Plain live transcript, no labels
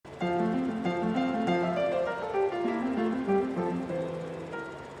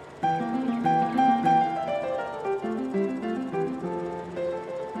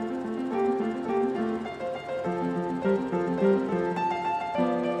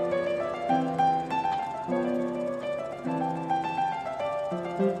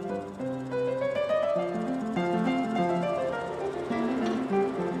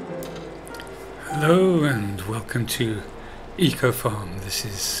Hello and welcome to Eco Farm. This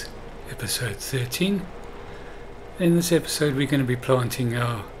is episode 13. In this episode we're going to be planting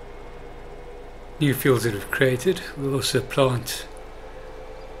our new fields that we've created. We'll also plant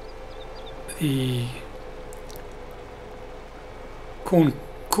the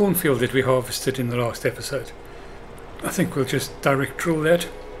cornfield that we harvested in the last episode. I think we'll just direct drill that,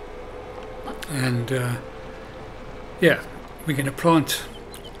 and yeah, we're going to plant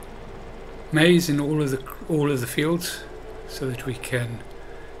maize in all of the fields so that we can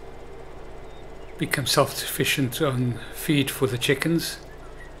become self-sufficient on feed for the chickens,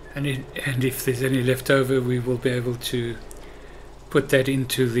 and if there's any left over we will be able to put that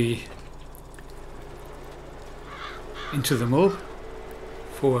into the mill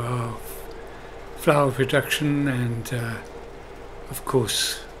for our flour production, and of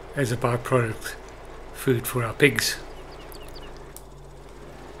course as a byproduct food for our pigs.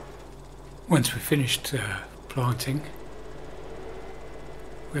 Once we've finished planting,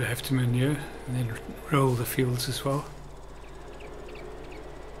 we'll have to manure and then roll the fields as well.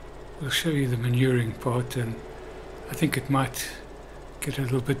 We'll show you the manuring part, and I think it might get a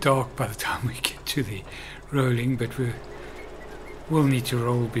little bit dark by the time we get to the rolling, but we'll need to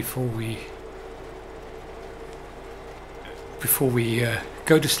roll before we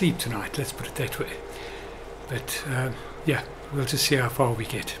go to sleep tonight, let's put it that way. But yeah, we'll just see how far we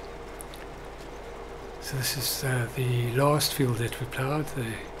get. So this is the last field that we ploughed, the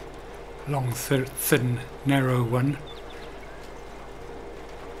long, thin, narrow one.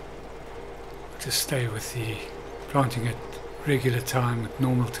 Just stay with the planting at regular time, at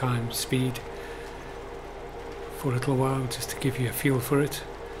normal time speed for a little while, just to give you a feel for it,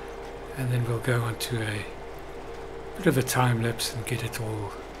 and then we'll go on to a bit of a time lapse and get it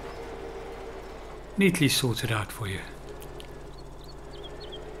all neatly sorted out for you.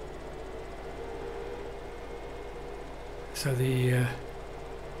 So the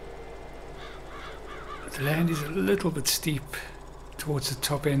land is a little bit steep towards the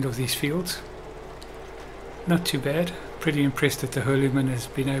top end of these fields. Not too bad. Pretty impressed that the hurleyman has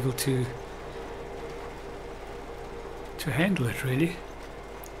been able to handle it, really.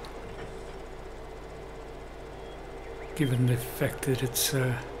 Given the fact that it's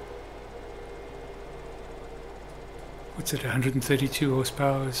what's it, 132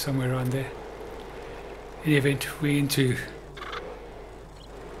 horsepower, somewhere around there. In the event, we're into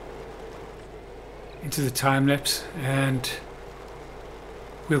the time lapse, and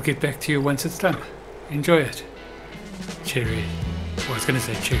we'll get back to you once it's done. Enjoy it. Cheerio. I was going to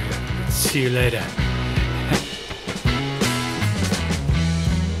say cheerio. See you later.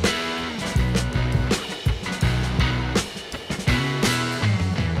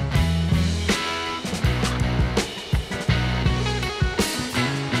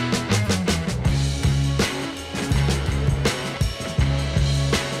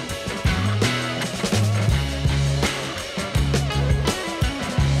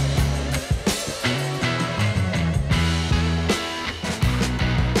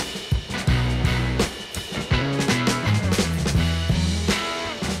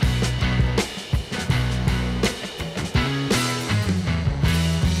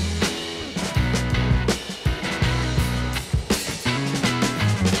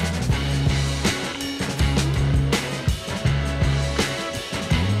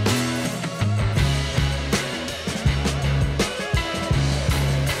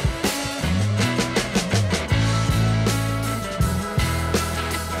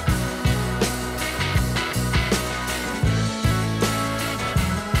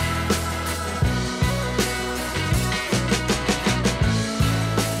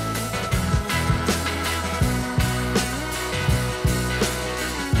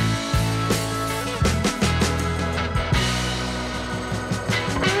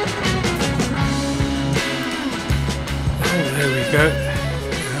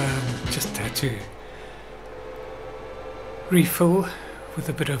 Just had to refill with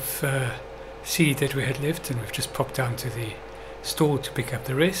a bit of seed that we had left, and we've just popped down to the store to pick up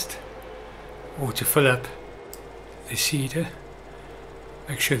the rest, or to fill up the seeder.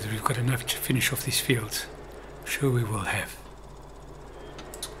 Make sure that we've got enough to finish off these fields. I'm sure we will have.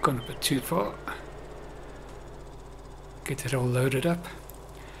 It's gone a bit too far. Get it all loaded up.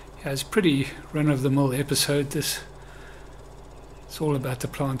 Yeah, it's a pretty run-of-the-mill episode, this. It's all about the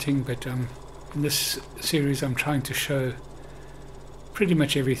planting, but in this series I'm trying to show pretty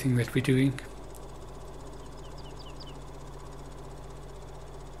much everything that we're doing.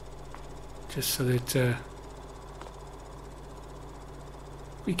 Just so that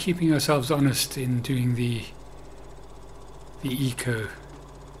we're keeping ourselves honest in doing the eco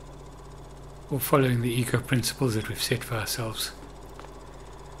or following the eco principles that we've set for ourselves.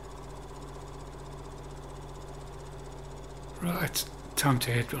 Right, time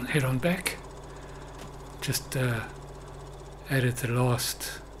to head on back. Just added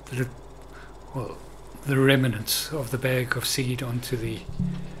the remnants of the bag of seed onto the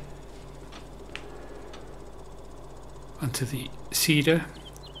seeder.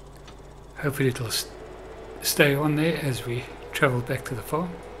 Hopefully it'll stay on there as we travel back to the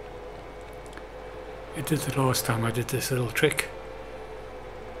farm. It did the last time I did this little trick.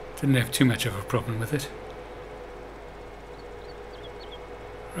 Didn't have too much of a problem with it.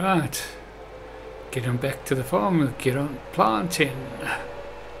 Right, get on back to the farm, get on planting.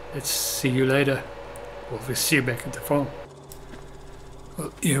 Let's see you later. Well, we'll see you back at the farm.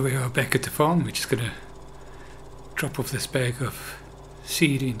 Well, here we are back at the farm. We're just going to drop off this bag of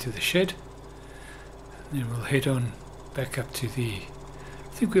seed into the shed. And then we'll head on back up to I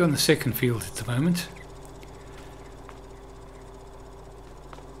think we're on the second field at the moment.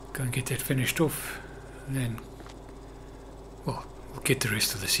 Go and get that finished off. And then, well, we'll get the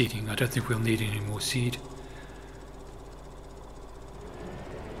rest of the seeding. I don't think we'll need any more seed.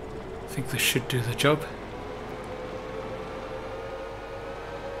 I think this should do the job.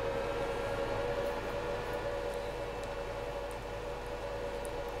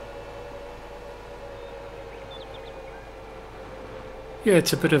 Yeah,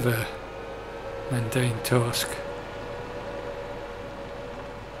 it's a bit of a mundane task.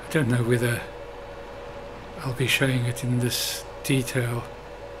 I don't know whether I'll be showing it in this detail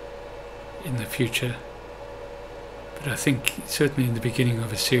in the future, but I think certainly in the beginning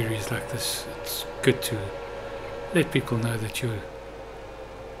of a series like this it's good to let people know that you're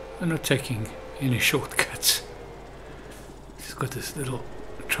not taking any shortcuts. Just got this little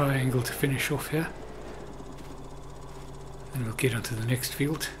triangle to finish off here, and we'll get onto the next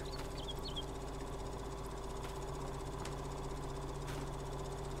field.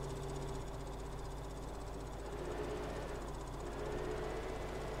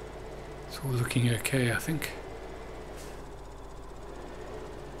 It's all looking okay, I think.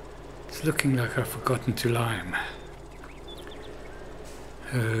 It's looking like I've forgotten to lime.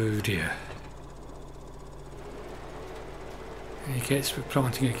 Oh dear. In any case, we're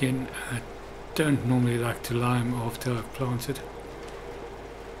planting again. I don't normally like to lime after I've planted.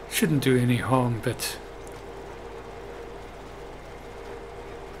 Shouldn't do any harm, but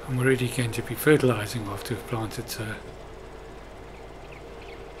I'm already going to be fertilizing after I've planted, so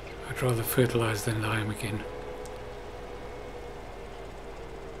I'd rather fertilize than lime again.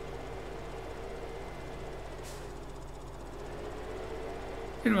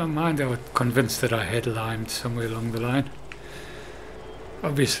 In my mind I was convinced that I had limed somewhere along the line.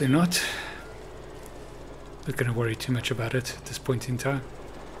 Obviously not. Not going to worry too much about it at this point in time.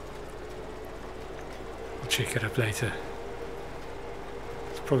 We'll check it up later.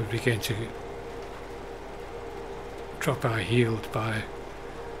 It's probably going to drop our yield by,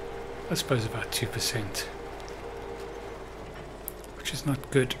 I suppose, about 2%, which is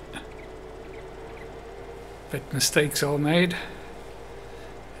not good. But mistakes are made.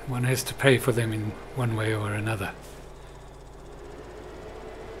 One has to pay for them in one way or another.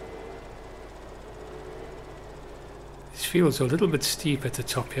 This field's a little bit steep at the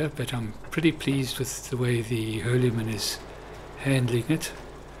top here, but I'm pretty pleased with the way the hurleyman is handling it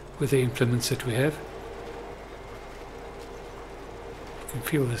with the implements that we have. You can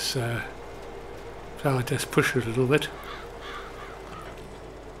feel this plough does push it a little bit.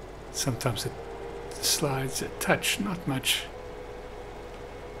 Sometimes it slides a touch, not much.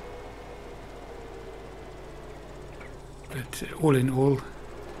 But all in all,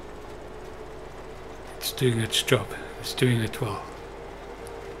 it's doing its job. It's doing it well.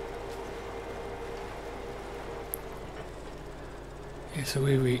 Yeah, so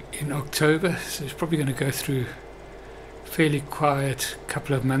we're in October, so it's probably going to go through a fairly quiet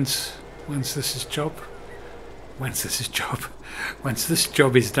couple of months once this job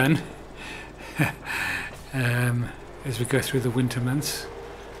is done. As we go through the winter months,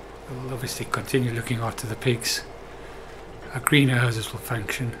 we'll obviously continue looking after the pigs. Our greenhouses will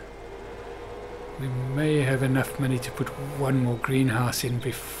function. We may have enough money to put one more greenhouse in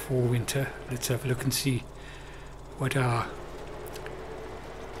before winter. Let's have a look and see what our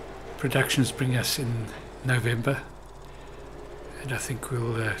productions bring us in November. And I think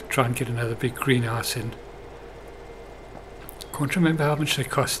we'll try and get another big greenhouse in. Can't remember how much they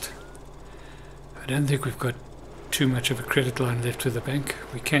cost. I don't think we've got too much of a credit line left with the bank.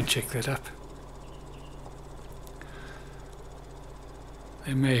 We can check that up.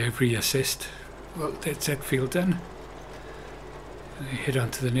 They may have reassessed. Well, that's that field done. We head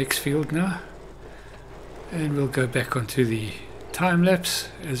on to the next field now. And we'll go back onto the time lapse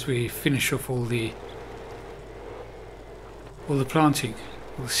as we finish off all the planting.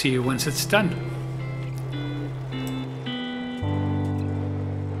 We'll see you once it's done.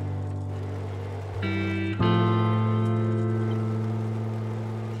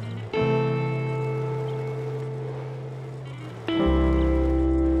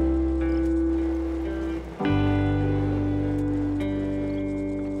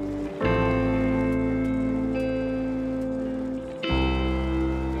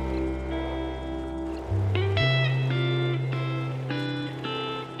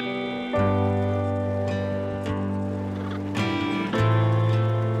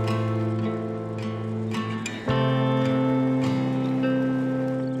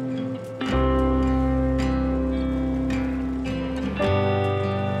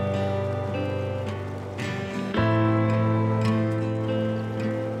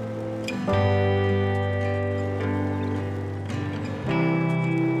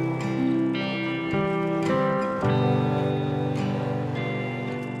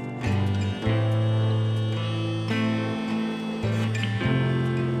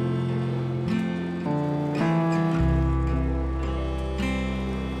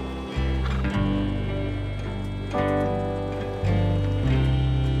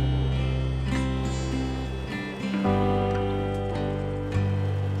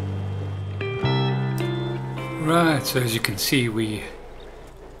 Right, so as you can see, we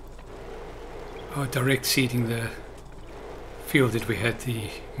are direct seeding the field that we had the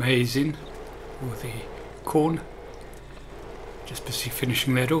maize in, or the corn. Just busy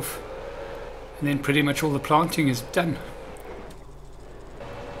finishing that off, and then pretty much all the planting is done.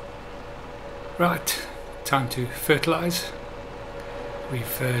 Right, time to fertilize.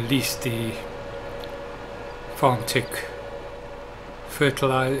 We've leased the Farm Tech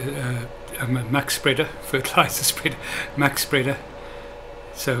max spreader, fertilizer spreader, max spreader.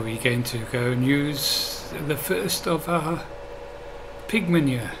 So we're going to go and use the first of our pig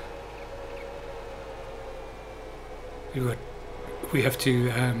manure. We have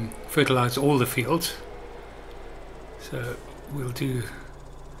to fertilize all the fields, so we'll do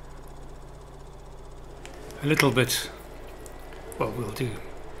a little bit. Well, we'll do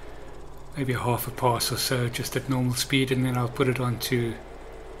maybe a half a pass or so, just at normal speed, and then I'll put it onto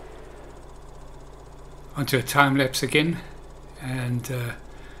a time lapse again, and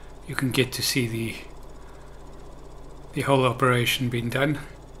you can get to see the whole operation being done.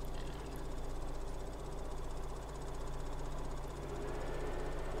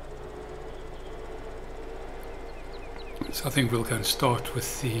 So I think we'll go and start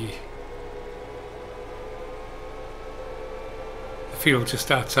with the field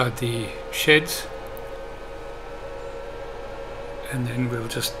just outside the sheds, and then we'll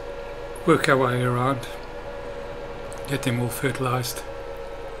just work our way around, get them all fertilized.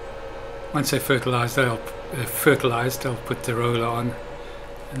 Once they're fertilized, I'll put the roller on,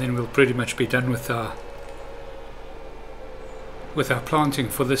 and then we'll pretty much be done with our planting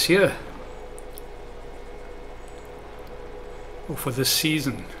for this year, or for this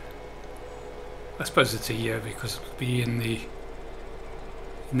season. I suppose it's a year, because it'll be in the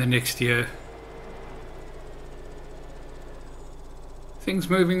next year. Things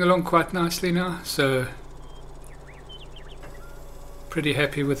moving along quite nicely now, so pretty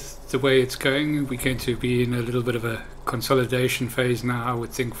happy with the way it's going. We're going to be in a little bit of a consolidation phase now, I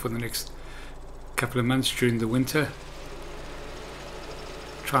would think, for the next couple of months during the winter.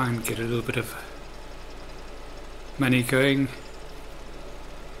 Try and get a little bit of money going.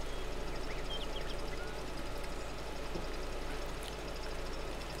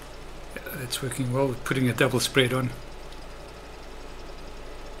 Yeah, it's working well. We're putting a double spread on.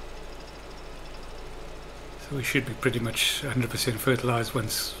 We should be pretty much 100% fertilized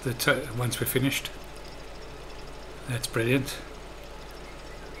once we're finished. That's brilliant.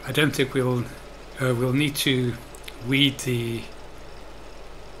 I don't think we'll need to weed the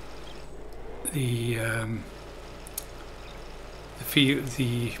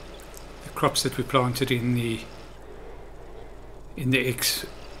crops that we planted in the ex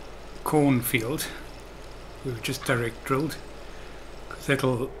corn field. We were just direct drilled, because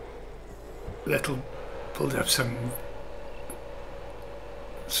that'll pulled up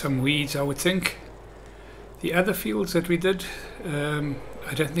some weeds, I would think. The other fields that we did, I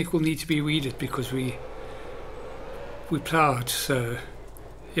don't think will need to be weeded, because we ploughed, so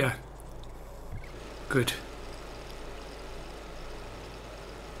yeah, good.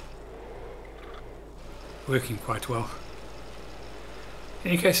 Working quite well.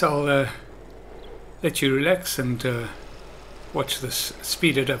 In any case, I'll let you relax and watch this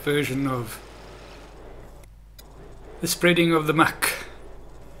speeded up version of the spreading of the muck,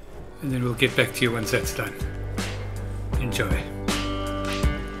 and then we'll get back to you once that's done. Enjoy.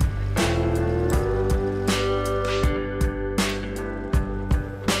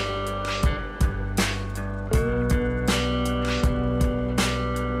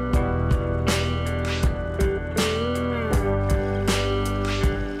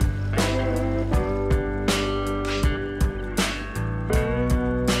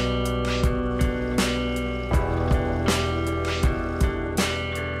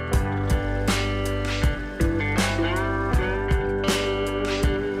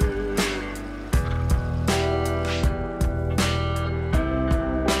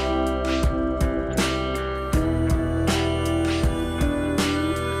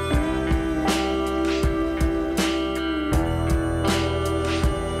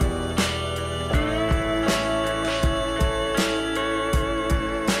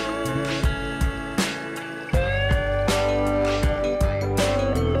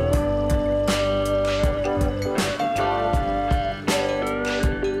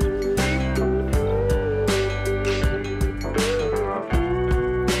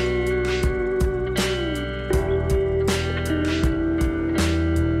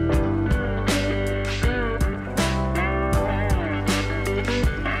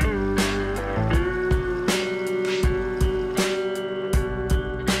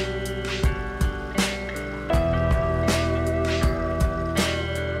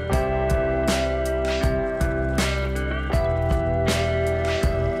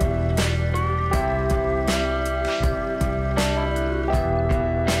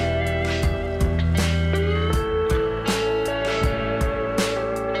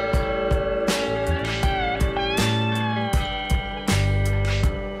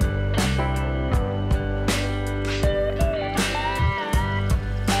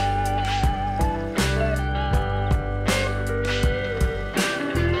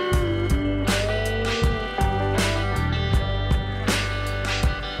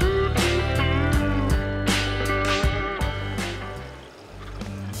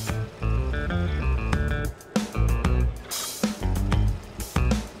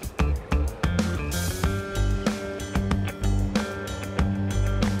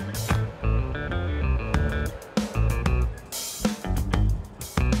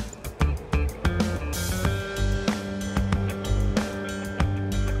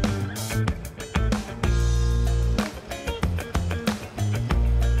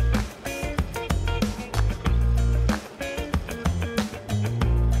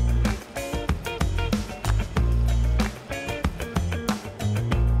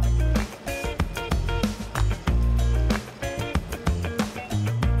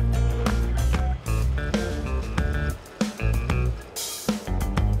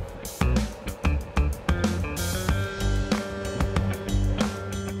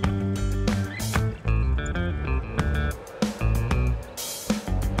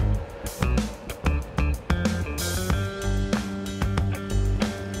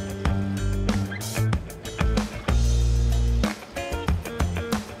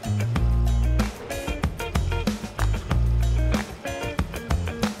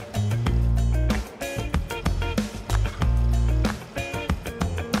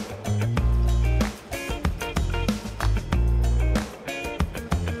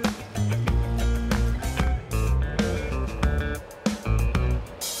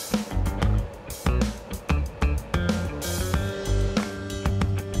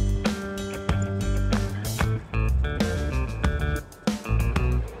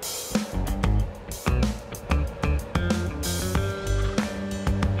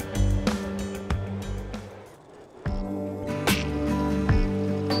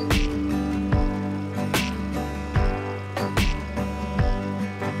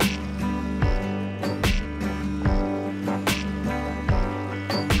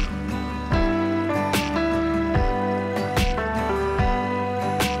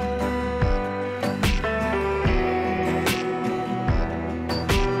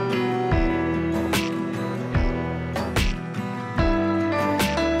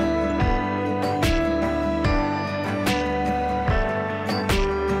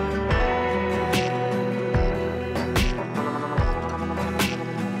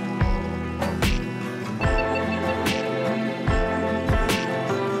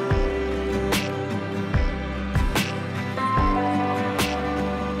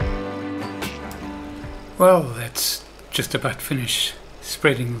 Well, that's just about finished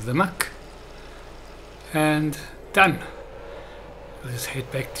spreading the muck and done. We'll just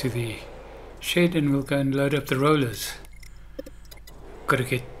head back to the shed and we'll go and load up the rollers. Got to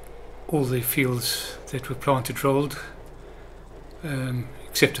get all the fields that were planted rolled,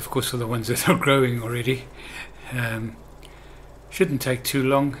 except of course for the ones that are growing already. Shouldn't take too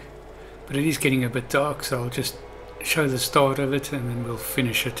long, but it is getting a bit dark, so I'll just show the start of it and then we'll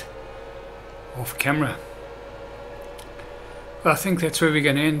finish it off camera. Well, I think that's where we're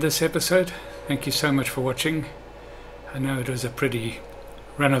going to end this episode. Thank you so much for watching. I know it was a pretty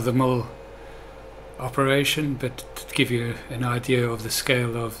run-of-the-mill operation, but to give you an idea of the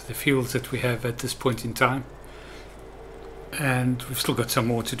scale of the fields that we have at this point in time. And we've still got some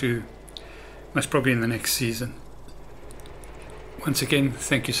more to do, most probably in the next season. Once again,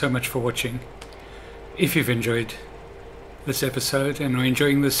 thank you so much for watching. If you've enjoyed this episode and are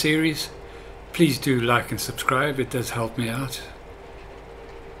enjoying this series, please do like and subscribe. It does help me out.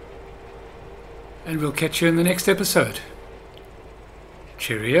 And we'll catch you in the next episode.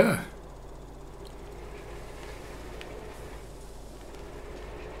 Cheerio.